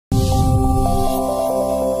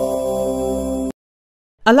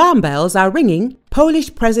Alarm bells are ringing.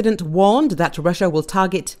 Polish president warned that Russia will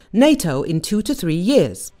target NATO in 2 to 3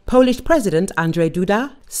 years. Polish President Andrzej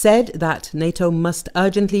Duda said that NATO must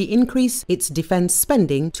urgently increase its defense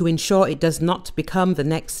spending to ensure it does not become the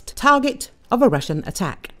next target of a Russian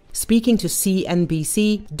attack. Speaking to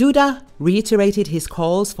CNBC, Duda reiterated his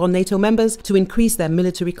calls for NATO members to increase their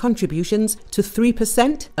military contributions to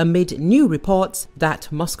 3% amid new reports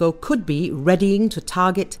that Moscow could be readying to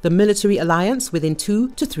target the military alliance within 2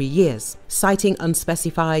 to 3 years. Citing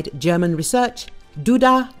unspecified German research,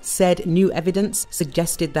 Duda said new evidence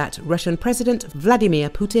suggested that Russian President Vladimir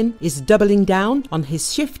Putin is doubling down on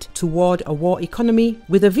his shift toward a war economy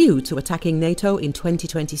with a view to attacking NATO in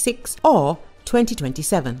 2026 or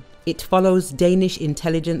 2027. It follows Danish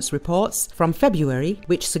intelligence reports from February,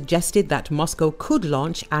 which suggested that Moscow could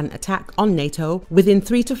launch an attack on NATO within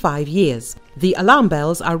 3 to 5 years. The alarm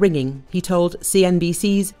bells are ringing, he told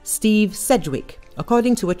CNBC's Steve Sedgwick.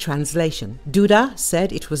 According to a translation, Duda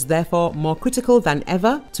said it was therefore more critical than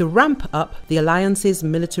ever to ramp up the alliance's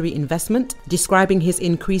military investment, describing his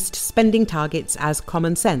increased spending targets as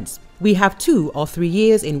common sense. We have 2 or 3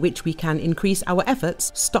 years in which we can increase our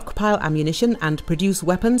efforts, stockpile ammunition and produce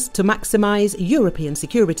weapons to maximize European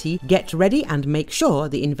security, get ready and make sure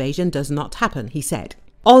the invasion does not happen, he said.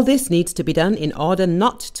 All this needs to be done in order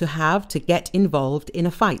not to have to get involved in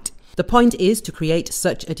a fight. The point is to create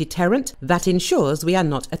such a deterrent that ensures we are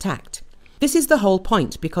not attacked. This is the whole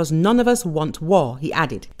point because none of us want war, he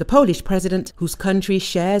added. The Polish president, whose country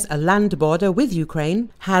shares a land border with Ukraine,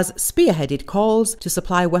 has spearheaded calls to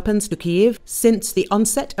supply weapons to Kyiv since the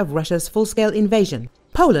onset of Russia's full-scale invasion.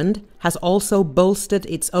 Poland has also bolstered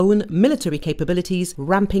its own military capabilities,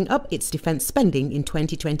 ramping up its defense spending in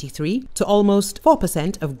 2023 to almost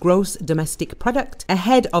 4% of gross domestic product,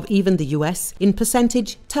 ahead of even the US in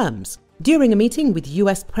percentage terms. During a meeting with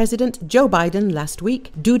US President Joe Biden last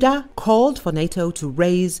week, Duda called for NATO to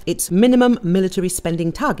raise its minimum military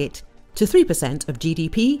spending target to 3% of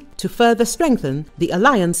GDP to further strengthen the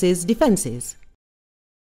alliance's defenses.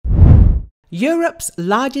 Europe's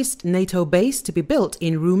largest NATO base to be built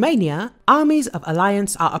in Romania, armies of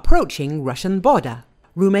alliance are approaching Russian border.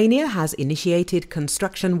 Romania has initiated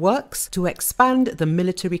construction works to expand the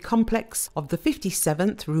military complex of the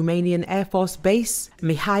 57th Romanian Air Force Base,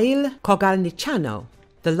 Mihail Cogălnicianu.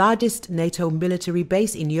 The largest NATO military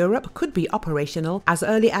base in Europe could be operational as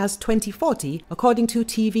early as 2040, according to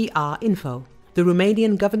TVR Info. The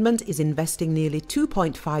Romanian government is investing nearly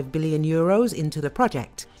 2.5 billion euros into the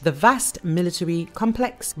project. The vast military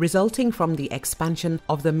complex resulting from the expansion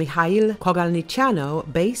of the Mihail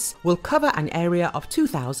Cogălnicianu base will cover an area of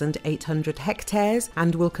 2,800 hectares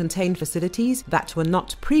and will contain facilities that were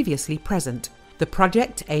not previously present. The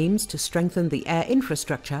project aims to strengthen the air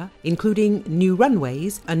infrastructure, including new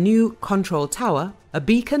runways, a new control tower, a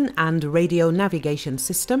beacon and radio navigation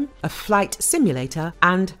system, a flight simulator,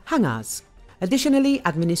 and hangars. Additionally,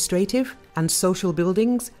 administrative and social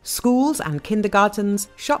buildings, schools and kindergartens,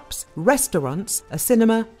 shops, restaurants, a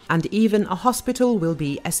cinema, and even a hospital will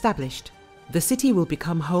be established. The city will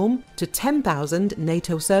become home to 10,000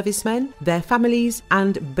 NATO servicemen, their families,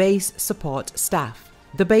 and base support staff.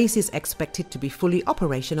 The base is expected to be fully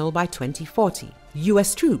operational by 2040.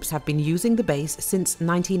 US troops have been using the base since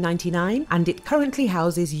 1999 and it currently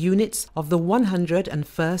houses units of the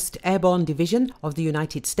 101st Airborne Division of the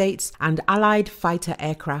United States and Allied fighter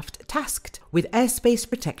aircraft tasked with airspace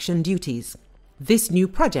protection duties. This new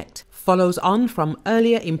project follows on from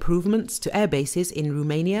earlier improvements to air bases in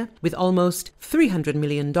Romania, with almost $300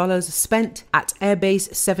 million spent at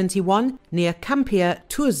Airbase 71 near Câmpia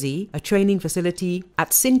Turzii, a training facility at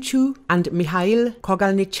Sinciu, and Mihail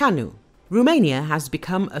Cogălnicianu. Romania has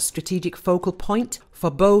become a strategic focal point for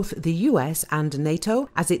both the US and NATO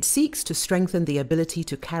as it seeks to strengthen the ability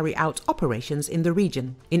to carry out operations in the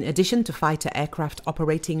region. In addition to fighter aircraft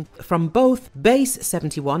operating from both Base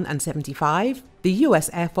 71 and 75, the US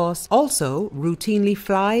Air Force also routinely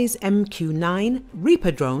flies MQ-9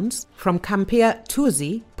 Reaper drones from Câmpia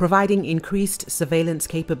Turzii, providing increased surveillance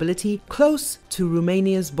capability close to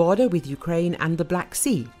Romania's border with Ukraine and the Black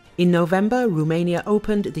Sea. In November, Romania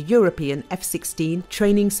opened the European F-16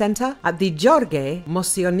 training center at the Gheorghe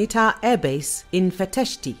Mosionita Air Base in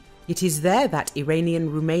Fetești. It is there that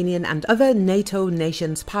Iranian, Romanian and other NATO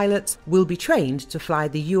nations' pilots will be trained to fly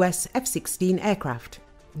the US F-16 aircraft.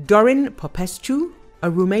 Dorin Popescu,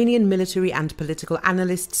 a Romanian military and political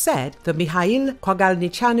analyst, said the Mihail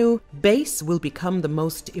Cogălnicianu base will become the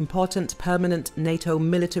most important permanent NATO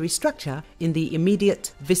military structure in the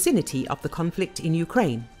immediate vicinity of the conflict in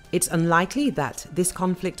Ukraine. It's unlikely that this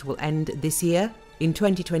conflict will end this year, in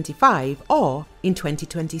 2025 or in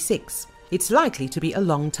 2026. It's likely to be a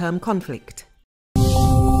long-term conflict.